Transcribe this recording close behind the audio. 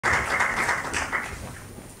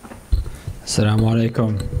Assalamu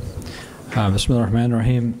alaikum. Bismillah ar-Rahman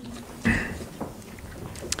ar-Rahim.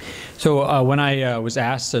 So when I was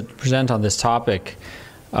asked to present on this topic,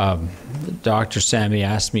 Dr. Sami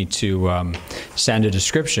asked me to send a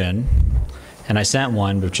description, and I sent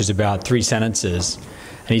one, which is about 3 sentences.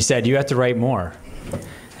 And he said, "You have to write more."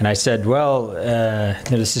 And I said, well,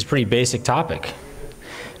 this is a pretty basic topic,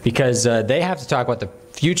 because they have to talk about the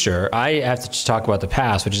future. I have to talk about the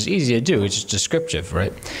past, which is easy to do. It's just descriptive,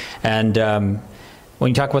 right? And when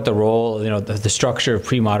you talk about the role, the structure of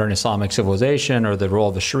pre-modern Islamic civilization, or the role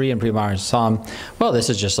of the Sharia in pre-modern Islam, well, this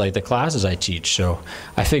is just like the classes I teach. So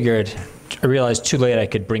I realized too late I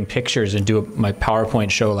could bring pictures and do my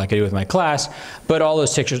PowerPoint show like I do with my class, but all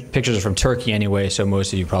those pictures are from Turkey anyway, so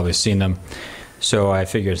most of you probably have seen them. So I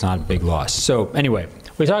figure it's not a big loss. So anyway,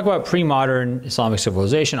 we talk about pre-modern Islamic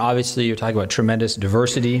civilization. Obviously, you're talking about tremendous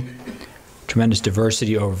diversity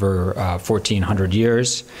over 1,400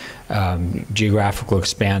 years, geographical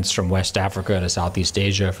expanse from West Africa to Southeast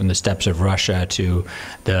Asia, from the steppes of Russia to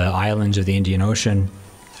the islands of the Indian Ocean.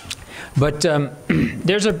 But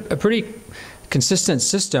there's a pretty consistent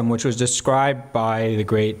system which was described by the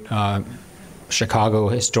great Chicago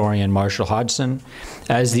historian Marshall Hodgson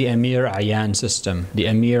as the Emir Ayyan system,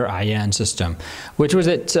 which was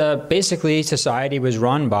that basically society was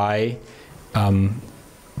run by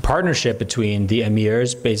partnership between the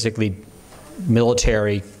emirs, basically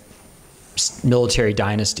military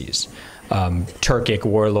dynasties, Turkic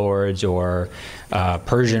warlords or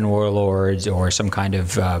Persian warlords or some kind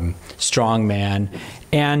of strong man,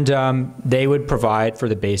 and they would provide for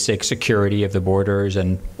the basic security of the borders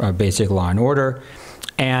and basic law and order,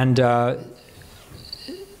 and the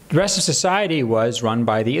rest of society was run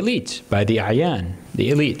by the elite, by the Ayyan,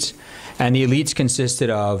 the elites, and the elites consisted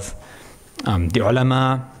of the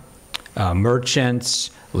ulama, merchants,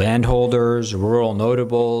 landholders, rural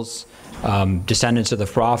notables, descendants of the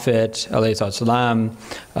Prophet, alayhi salam,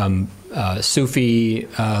 Sufi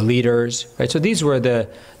leaders, right? So these were the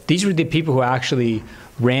people who actually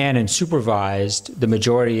ran and supervised the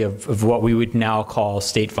majority of what we would now call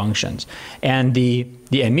state functions. And the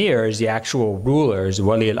emirs, the actual rulers,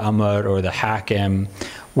 wali al-amr or the hakim,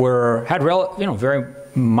 had very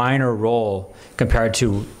minor role compared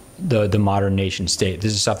to the modern nation state.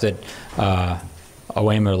 This is stuff that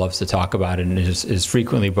Awamer loves to talk about, and is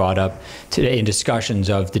frequently brought up today in discussions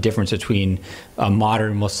of the difference between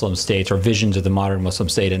modern Muslim states, or visions of the modern Muslim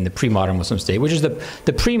state, and the pre-modern Muslim state, which is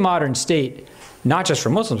the pre-modern state, not just for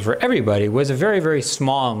Muslims, for everybody, was a very, very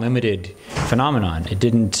small and limited phenomenon. It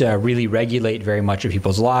didn't really regulate very much of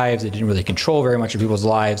people's lives. It didn't really control very much of people's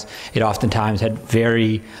lives. It oftentimes had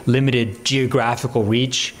very limited geographical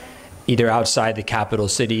reach, either outside the capital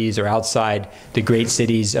cities or outside the great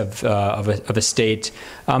cities of a state,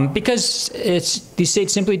 because these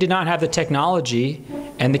states simply did not have the technology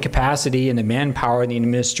and the capacity and the manpower and the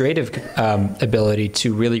administrative ability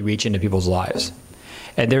to really reach into people's lives.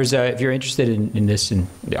 And if you're interested in this in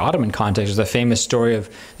the Ottoman context, there's a famous story of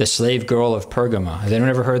the slave girl of Pergama. Has anyone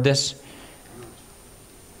ever heard this?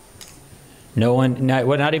 No one?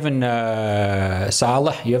 Not even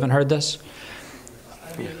Saleh? You haven't heard this?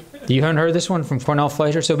 You haven't heard this one from Cornell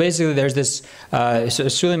Fleischer? So basically there's this,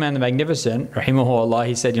 Suleiman the Magnificent, rahimahullah,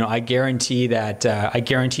 he said, I guarantee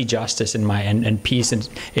justice and peace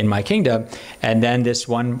in my kingdom. And then this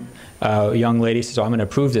one young lady says, I'm going to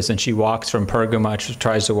prove this. And she walks from Pergama,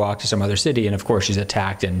 tries to walk to some other city. And of course she's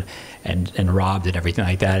attacked and robbed and everything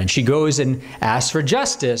like that. And she goes and asks for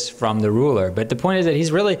justice from the ruler. But the point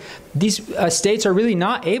is that these states are really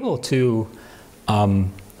not able to,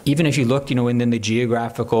 even if you looked, within the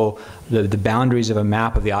geographical, the boundaries of a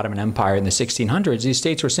map of the Ottoman Empire in the 1600s, these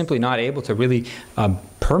states were simply not able to really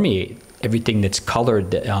permeate everything that's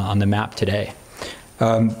colored on the map today.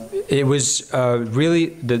 It was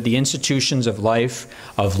really the institutions of life,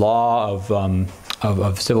 of law,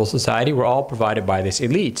 of civil society were all provided by this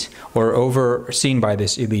elite, or overseen by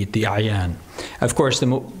this elite, the Ayyan. Of course,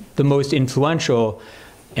 the most influential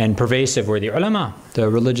and pervasive were the ulama, the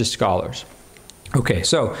religious scholars. Okay,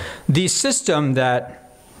 so the system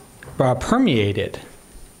that permeated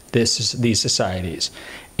these societies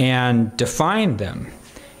and defined them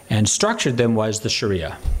and structured them was the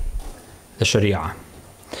Sharia.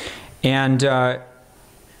 And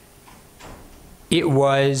it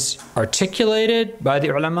was articulated by the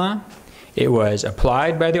ulama, it was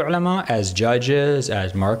applied by the ulama as judges,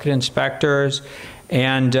 as market inspectors,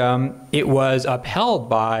 and it was upheld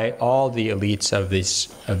by all the elites of these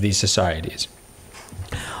societies.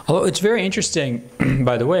 Although it's very interesting,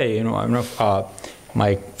 by the way, I don't know if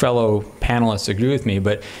my fellow panelists agree with me,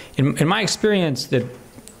 but in my experience, that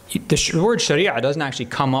the word sharia doesn't actually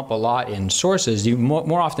come up a lot in sources. You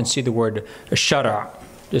more often see the word shara,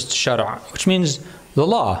 just shara, which means the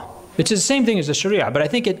law. It's the same thing as the sharia, but I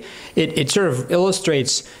think it sort of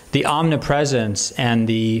illustrates the omnipresence and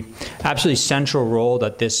the absolutely central role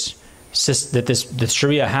that the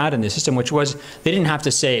sharia had in the system, which was, they didn't have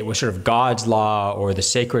to say it was sort of God's law or the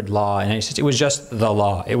sacred law, and it was just the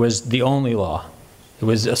law. It was the only law. It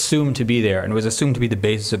was assumed to be there, and it was assumed to be the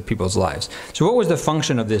basis of people's lives. So what was the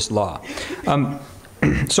function of this law?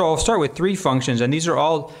 So I'll start with 3 functions, and these are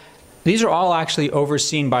all actually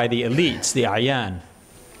overseen by the elites, the ayan,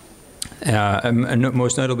 and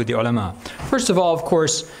most notably the ulama. First of all, of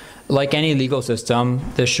course, like any legal system,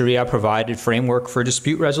 the Sharia provided framework for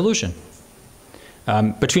dispute resolution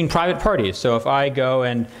between private parties. So if I go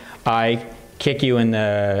and I kick you in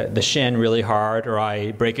the shin really hard, or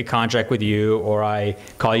I break a contract with you, or I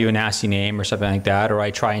call you a nasty name or something like that, or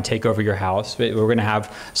I try and take over your house, we're going to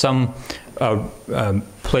have some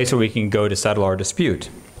place where we can go to settle our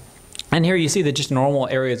dispute. And here you see the just normal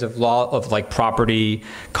areas of law, of like property,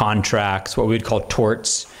 contracts, what we would call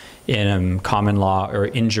torts in common law, or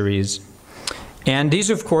injuries. And these,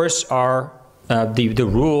 of course, are the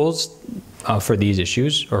rules for these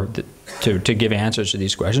issues, or to give answers to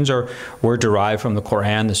these questions, were derived from the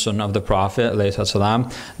Quran, the Sunnah of the Prophet,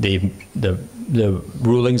 the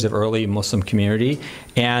rulings of early Muslim community,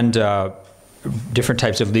 and different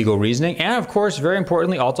types of legal reasoning, and of course, very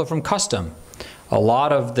importantly, also from custom. A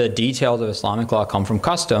lot of the details of Islamic law come from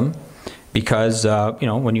custom, because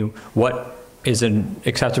what is an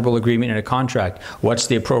acceptable agreement in a contract? What's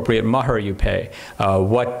the appropriate mahr you pay?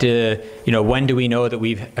 When do we know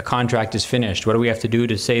that a contract is finished? What do we have to do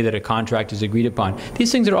to say that a contract is agreed upon?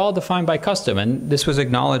 These things are all defined by custom, and this was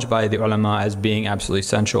acknowledged by the ulama as being absolutely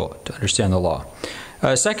essential to understand the law.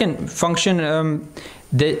 Second function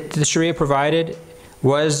that the Sharia provided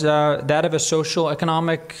was that of a social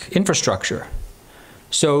economic infrastructure.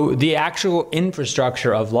 So the actual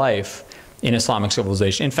infrastructure of life in Islamic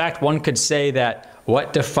civilization. In fact, one could say that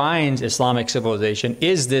what defines Islamic civilization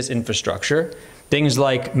is this infrastructure. Things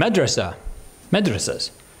like madrasas,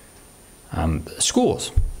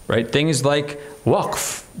 schools, right? Things like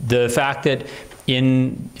waqf, the fact that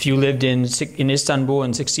if you lived in Istanbul in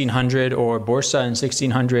 1600 or Bursa in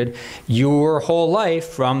 1600, your whole life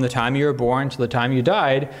from the time you were born to the time you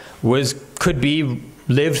died could be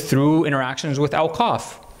lived through interactions with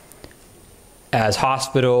awqaf, as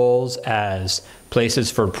hospitals, as places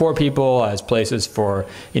for poor people, as places for,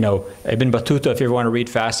 Ibn Battuta, if you ever want to read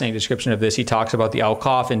fascinating description of this, he talks about the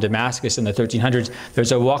awqaf in Damascus in the 1300s.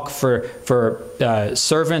 There's a waqf for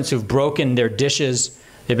servants who've broken their dishes.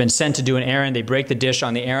 They've been sent to do an errand, they break the dish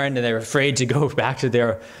on the errand, and they're afraid to go back to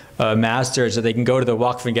their master so they can go to the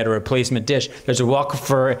waqf and get a replacement dish. There's a waqf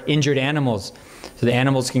for injured animals. So the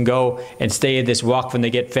animals can go and stay at this waqf and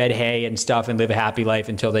they get fed hay and stuff and live a happy life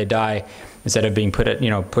until they die, instead of being put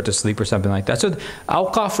to sleep or something like that. So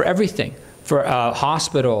awqaf for everything, for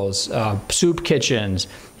hospitals, soup kitchens,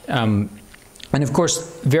 and of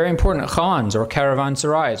course, very important khans or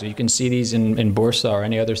caravanserais. You can see these in Bursa or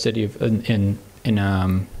any other city in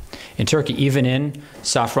Turkey, even in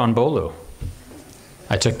Safranbolu.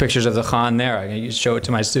 I took pictures of the khan there. I can show it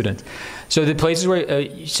to my students. So the places where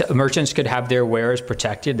merchants could have their wares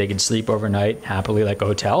protected, they could sleep overnight happily like a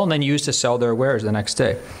hotel, and then use to sell their wares the next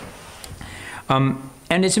day. And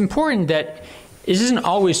it's important that, this isn't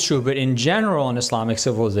always true, but in general in Islamic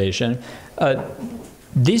civilization,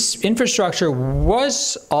 this infrastructure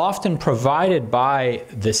was often provided by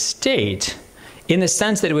the state, in the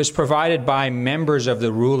sense that it was provided by members of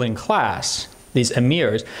the ruling class, these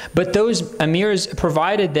emirs, but those emirs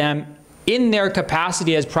provided them in their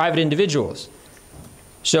capacity as private individuals.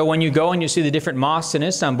 So when you go and you see the different mosques in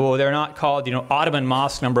Istanbul, they're not called, Ottoman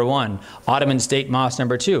Mosque number 1, Ottoman State Mosque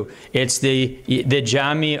number 2. It's the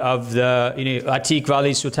Jami of the Atiq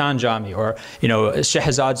Wali Sultan Jami, or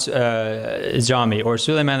Shahzad's Jami, or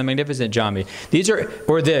Suleiman the Magnificent Jami.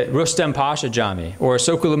 Or the Rustam Pasha Jami, or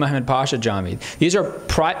Sokulu Mehmed Pasha Jami. These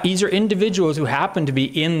are individuals who happen to be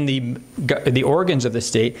in the organs of the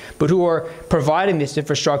state, but who are providing this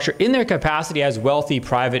infrastructure in their capacity as wealthy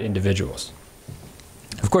private individuals.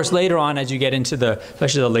 Of course, later on, as you get into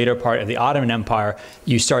especially the later part of the Ottoman Empire,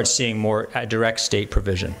 you start seeing more direct state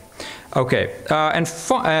provision. Okay, and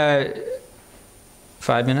 5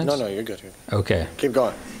 minutes? No, you're good. Okay. Keep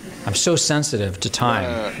going. I'm so sensitive to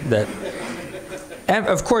time that. And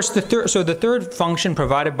of course, the third function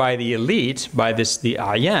provided by the elite, the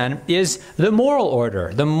ayan, is the moral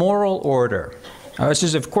order. The moral order. This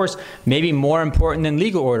is, of course, maybe more important than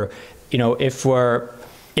legal order.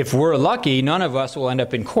 If we're lucky, none of us will end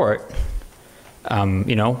up in court.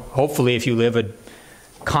 You know, hopefully if you live a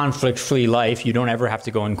conflict-free life, you don't ever have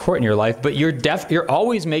to go in court in your life, but you're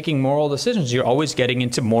always making moral decisions. You're always getting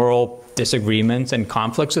into moral disagreements and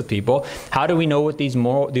conflicts with people. How do we know what these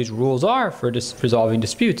rules are for resolving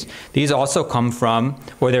disputes? These also come from,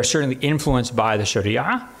 or they're certainly influenced by the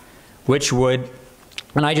Sharia, which would,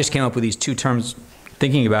 and I just came up with these two terms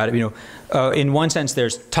thinking about it, you know, in one sense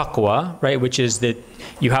there's taqwa, right, which is that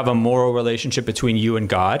you have a moral relationship between you and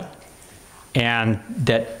God, and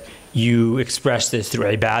that you express this through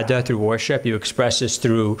ibadah, through worship. You express this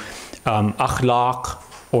through akhlaq,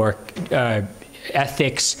 or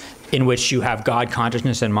ethics in which you have God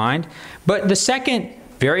consciousness in mind. But the second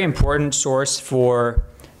very important source for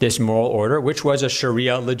this moral order, which was a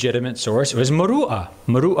Sharia legitimate source, was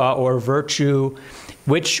muru'ah, or virtue,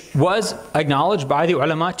 which was acknowledged by the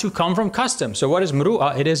ulama to come from custom. So what is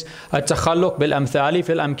muru'ah? It is at-takhalluq bil-amthali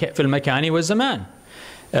fil makani wa zaman.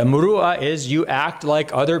 Muru'ah is you act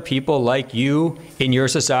like other people like you in your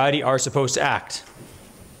society are supposed to act.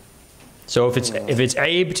 So if it's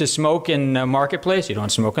aib to smoke in the marketplace, you don't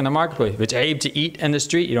smoke in the marketplace. If it's aib to eat in the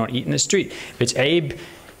street, you don't eat in the street. If it's aib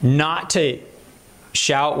not to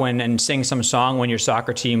shout and sing some song when your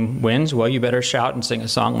soccer team wins, well, you better shout and sing a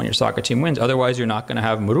song when your soccer team wins. Otherwise, you're not going to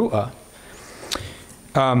have muru'ah,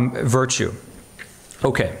 virtue.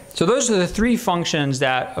 Okay, so those are the three functions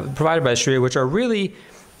that are provided by the Sharia, which are really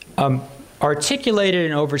articulated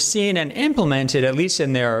and overseen and implemented, at least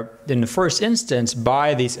in the first instance,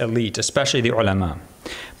 by these elite, especially the ulama.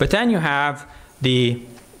 But then you have the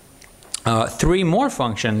three more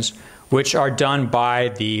functions which are done by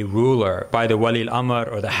the ruler, by the wali al-amr,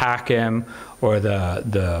 or the hakim, or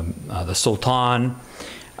the sultan.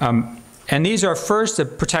 And these are first the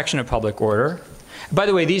protection of public order. By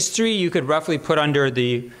the way, these three you could roughly put under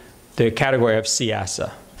the category of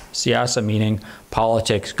siyasa. Siyasa meaning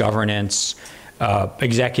politics, governance,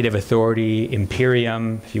 executive authority,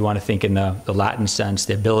 imperium, if you want to think in the Latin sense,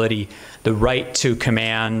 the ability, the right to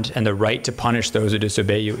command and the right to punish those who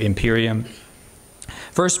disobey you, imperium.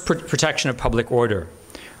 First, protection of public order,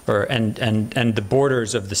 and the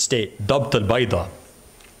borders of the state, dabt al-bayda,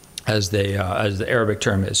 as the Arabic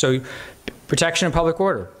term is. So, protection of public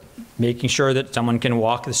order, making sure that someone can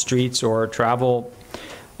walk the streets or travel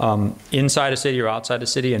inside a city or outside a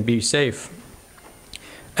city and be safe.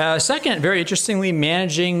 Second, very interestingly,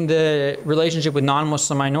 managing the relationship with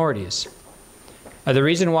non-Muslim minorities. The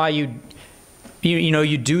reason why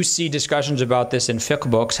you do see discussions about this in fiqh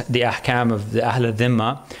books, the ahkam of the Ahl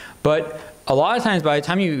al-Dhimma, but a lot of times by the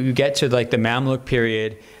time you get to like the Mamluk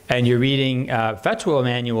period and you're reading fatwa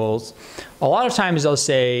manuals, a lot of times they'll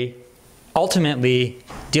say, ultimately,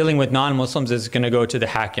 dealing with non-Muslims is going to go to the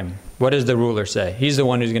hakim. What does the ruler say? He's the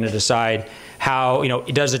one who's going to decide how,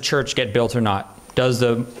 does a church get built or not? Does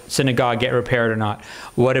the synagogue get repaired or not?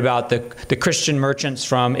 What about the Christian merchants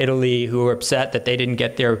from Italy who are upset that they didn't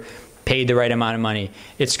get paid the right amount of money?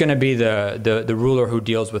 It's going to be the ruler who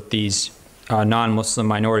deals with these non-Muslim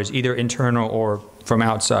minorities, either internal or from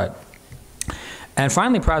outside. And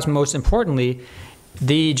finally, perhaps most importantly,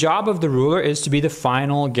 the job of the ruler is to be the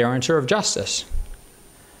final guarantor of justice.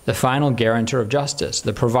 The final guarantor of justice,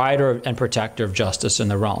 the provider and protector of justice in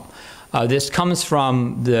the realm. This comes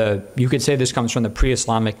from you could say this comes from the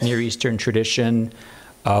pre-Islamic Near Eastern tradition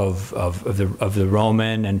of the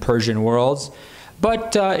Roman and Persian worlds.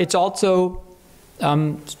 But it's also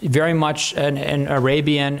very much an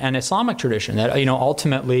Arabian and Islamic tradition that,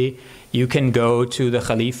 ultimately you can go to the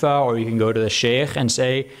Khalifa or you can go to the Sheikh and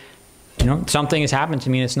say, something has happened to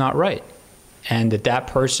me and it's not right. And that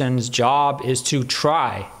person's job is to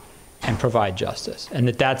try and provide justice. And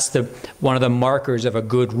that's one of the markers of a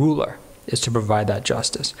good ruler, is to provide that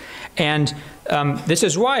justice. And this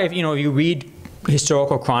is why, if you read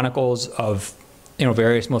historical chronicles of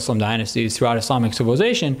various Muslim dynasties throughout Islamic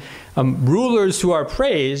civilization, rulers who are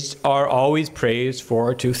praised are always praised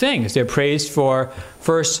for two things. They're praised for,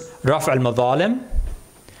 first, raf' al-madhalim.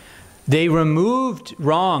 They removed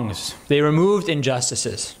wrongs. They removed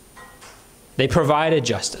injustices. They provided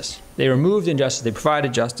justice. They removed injustice. They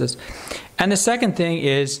provided justice. And the second thing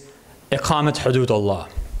is iqamat hudud Allah.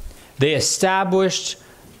 They established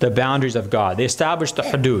the boundaries of God. They established the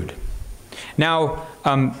hudud. Now,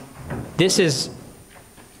 this is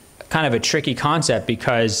kind of a tricky concept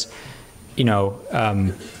because,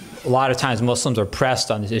 a lot of times Muslims are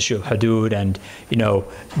pressed on this issue of hudud, and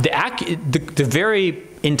the very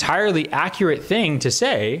entirely accurate thing to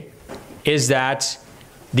say is that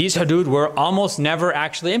these hudud were almost never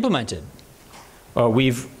actually implemented.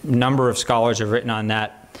 A number of scholars have written on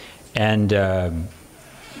that, and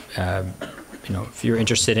if you're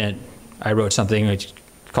interested in it, I wrote something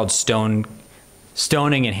called Stone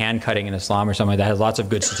stoning and hand cutting in Islam or something like that. It has lots of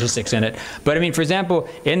good statistics in it. But I mean, for example,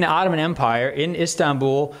 in the Ottoman Empire, in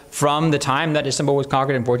Istanbul, from the time that Istanbul was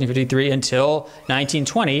conquered in 1453 until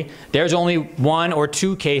 1920, there's only 1 or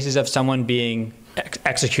 2 cases of someone being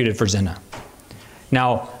executed for zina.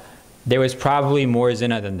 Now, there was probably more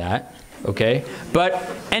zina than that, okay?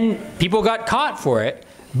 And people got caught for it,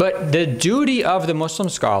 but the duty of the Muslim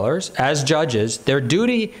scholars as judges, their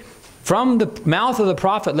duty from the mouth of the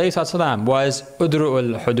Prophet ﷺ was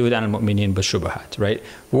udru'ul hudud an al-mu'minin b'shubahat, right?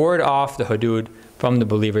 Ward off the hudud from the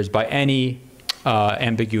believers by any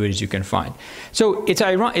ambiguities you can find. So it's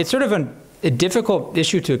sort of a difficult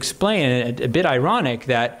issue to explain, and a bit ironic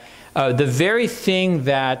that the very thing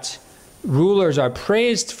that rulers are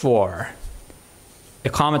praised for,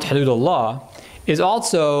 iqamat hududullah, is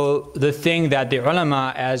also the thing that the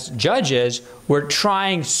ulama as judges were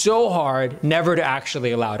trying so hard never to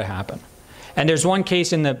actually allow to happen. And there's one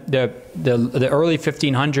case in the early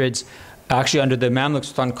 1500s, actually under the Mamluk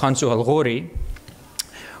Sultan Qansu al-Ghuri,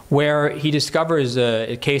 where he discovers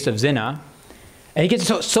a case of zina, and he gets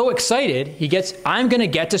so excited, I'm going to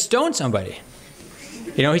get to stone somebody.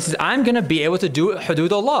 You know, he says, I'm going to be able to do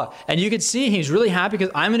hudud-ullah. And you can see he's really happy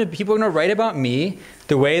because people are going to write about me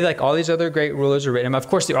the way like all these other great rulers are written. Of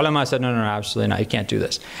course, the ulama said, no, absolutely not. You can't do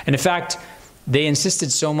this. And in fact, they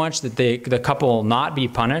insisted so much that the couple not be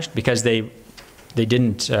punished because they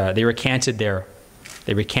recanted their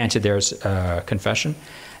confession,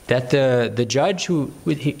 that the judge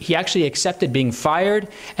he actually accepted being fired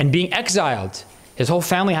and being exiled. His whole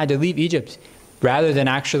family had to leave Egypt rather than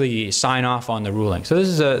actually sign off on the ruling. So this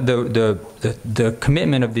is the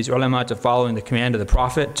commitment of these ulama to following the command of the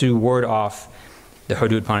Prophet to ward off the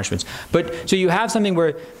hudud punishments. But so you have something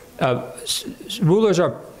where rulers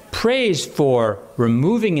are praised for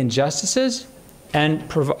removing injustices and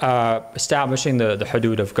establishing the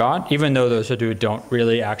hudud of God, even though those hudud don't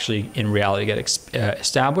really actually in reality get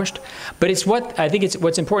established. But it's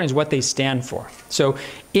what's important is what they stand for. So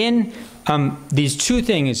in these two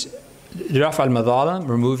things, Raf al-Madhalim,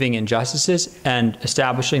 removing injustices, and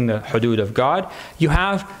establishing the hudud of God, you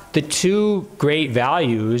have the two great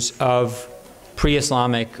values of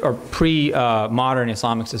pre-Islamic or pre-modern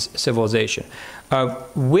Islamic civilization.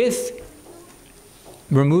 With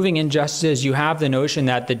removing injustices, you have the notion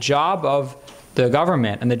that the job of the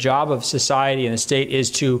government and the job of society and the state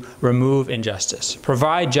is to remove injustice,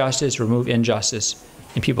 provide justice, remove injustice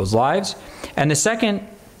in people's lives. And the second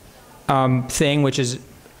thing, which is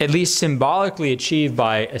at least symbolically achieved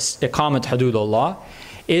by iqamat hududullah,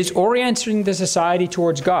 is orienting the society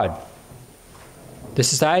towards God. The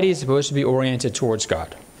society is supposed to be oriented towards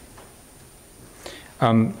God.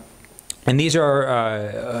 And these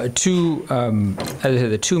are the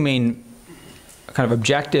two main kind of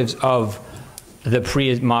objectives of the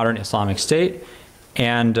pre-modern Islamic state,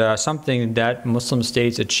 and something that Muslim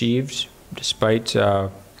states achieved despite the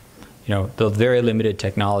very limited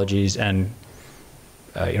technologies and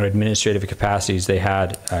administrative capacities they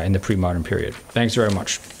had in the pre-modern period. Thanks very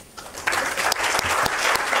much.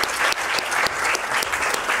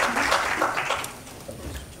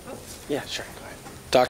 Yeah, sure.